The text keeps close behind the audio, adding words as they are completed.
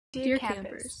Dear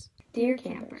campers. Dear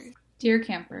campers. Dear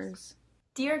campers.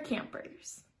 Dear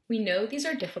campers. We know these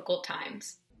are difficult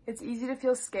times. It's easy to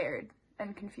feel scared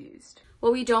and confused.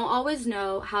 While we don't always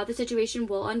know how the situation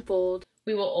will unfold,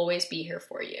 We will always be here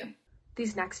for you.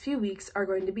 These next few weeks are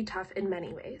going to be tough in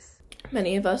many ways.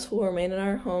 Many of us will remain in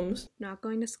our homes, not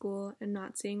going to school and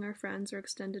not seeing our friends or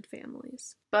extended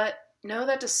families. But know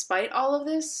that despite all of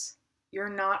this, you're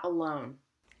not alone.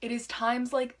 It is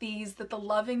times like these that the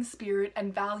loving spirit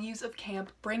and values of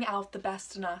camp bring out the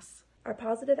best in us. Our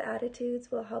positive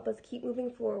attitudes will help us keep moving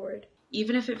forward,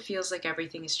 even if it feels like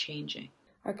everything is changing.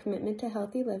 Our commitment to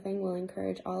healthy living will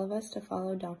encourage all of us to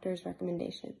follow doctors'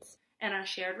 recommendations. And our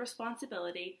shared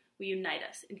responsibility will unite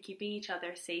us in keeping each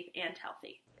other safe and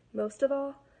healthy. Most of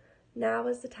all, now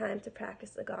is the time to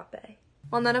practice agape.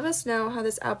 While none of us know how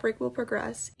this outbreak will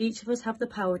progress, each of us have the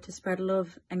power to spread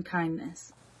love and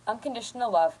kindness.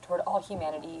 Unconditional love toward all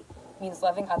humanity means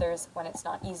loving others when it's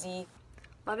not easy,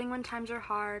 loving when times are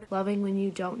hard, loving when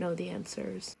you don't know the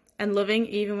answers, and loving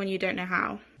even when you don't know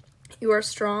how. You are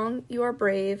strong, you are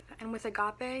brave, and with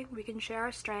agape, we can share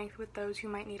our strength with those who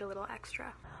might need a little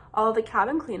extra. All of the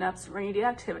cabin cleanups, rainy day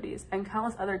activities, and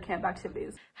countless other camp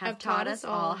activities have taught us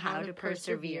all how to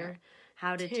persevere,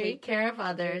 how to take care of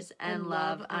others, and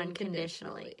love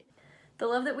unconditionally. The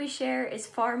love that we share is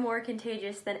far more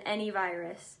contagious than any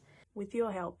virus. With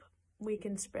your help, we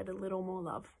can spread a little more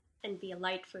love and be a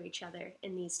light for each other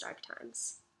in these dark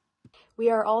times. We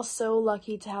are all so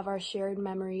lucky to have our shared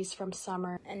memories from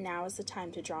summer, and now is the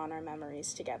time to draw on our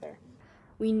memories together.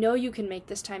 We know you can make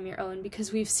this time your own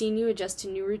because we've seen you adjust to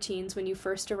new routines when you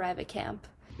first arrive at camp.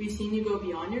 We've seen you go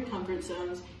beyond your comfort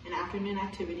zones and afternoon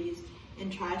activities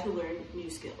and try to learn new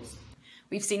skills.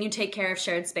 We've seen you take care of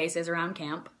shared spaces around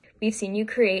camp. We've seen you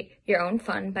create your own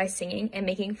fun by singing and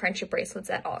making friendship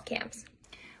bracelets at all camps.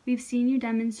 We've seen you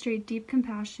demonstrate deep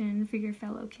compassion for your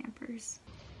fellow campers.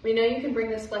 We know you can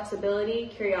bring this flexibility,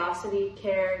 curiosity,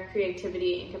 care,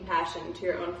 creativity, and compassion to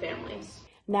your own families.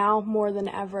 Now, more than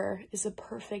ever, is a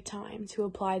perfect time to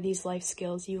apply these life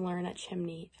skills you learn at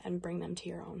Chimney and bring them to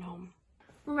your own home.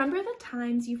 Remember the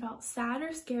times you felt sad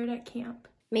or scared at camp?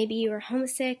 Maybe you were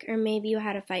homesick, or maybe you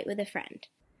had a fight with a friend.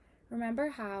 Remember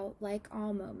how, like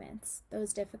all moments,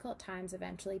 those difficult times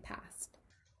eventually passed.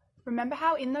 Remember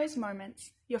how in those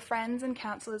moments, your friends and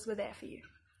counselors were there for you.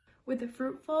 With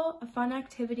a fun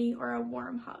activity, or a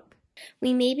warm hug.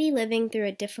 We may be living through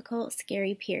a difficult,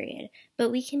 scary period, but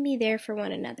we can be there for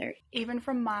one another, even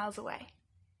from miles away.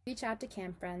 Reach out to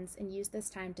camp friends and use this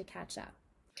time to catch up.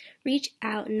 Reach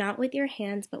out not with your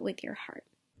hands, but with your heart.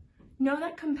 Know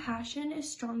that compassion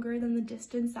is stronger than the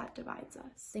distance that divides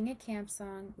us. Sing a camp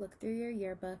song, look through your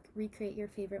yearbook, recreate your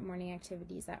favorite morning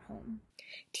activities at home.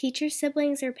 Teach your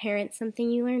siblings or parents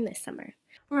something you learned this summer.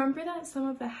 Remember that some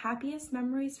of the happiest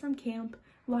memories from camp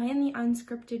lie in the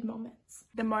unscripted moments.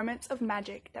 The moments of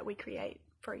magic that we create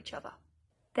for each other.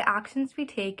 The actions we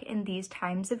take in these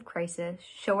times of crisis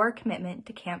show our commitment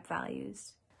to camp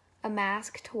values. A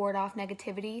mask to ward off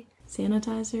negativity.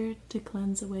 Sanitizer to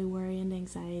cleanse away worry and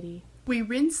anxiety. We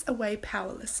rinse away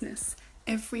powerlessness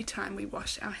every time we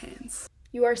wash our hands.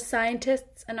 You are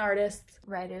scientists and artists,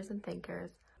 writers and thinkers,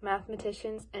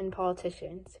 mathematicians and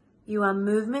politicians. You are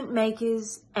movement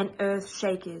makers and earth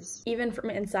shakers. Even from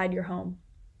inside your home.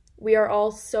 We are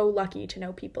all so lucky to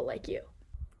know people like you.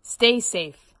 Stay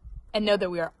safe and know that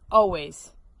we are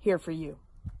always here for you.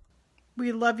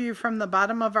 We love you from the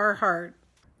bottom of our heart.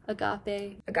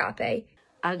 Agape. Agape.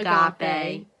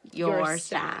 Agape. Your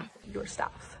staff. Your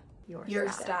staff.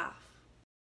 Your staff.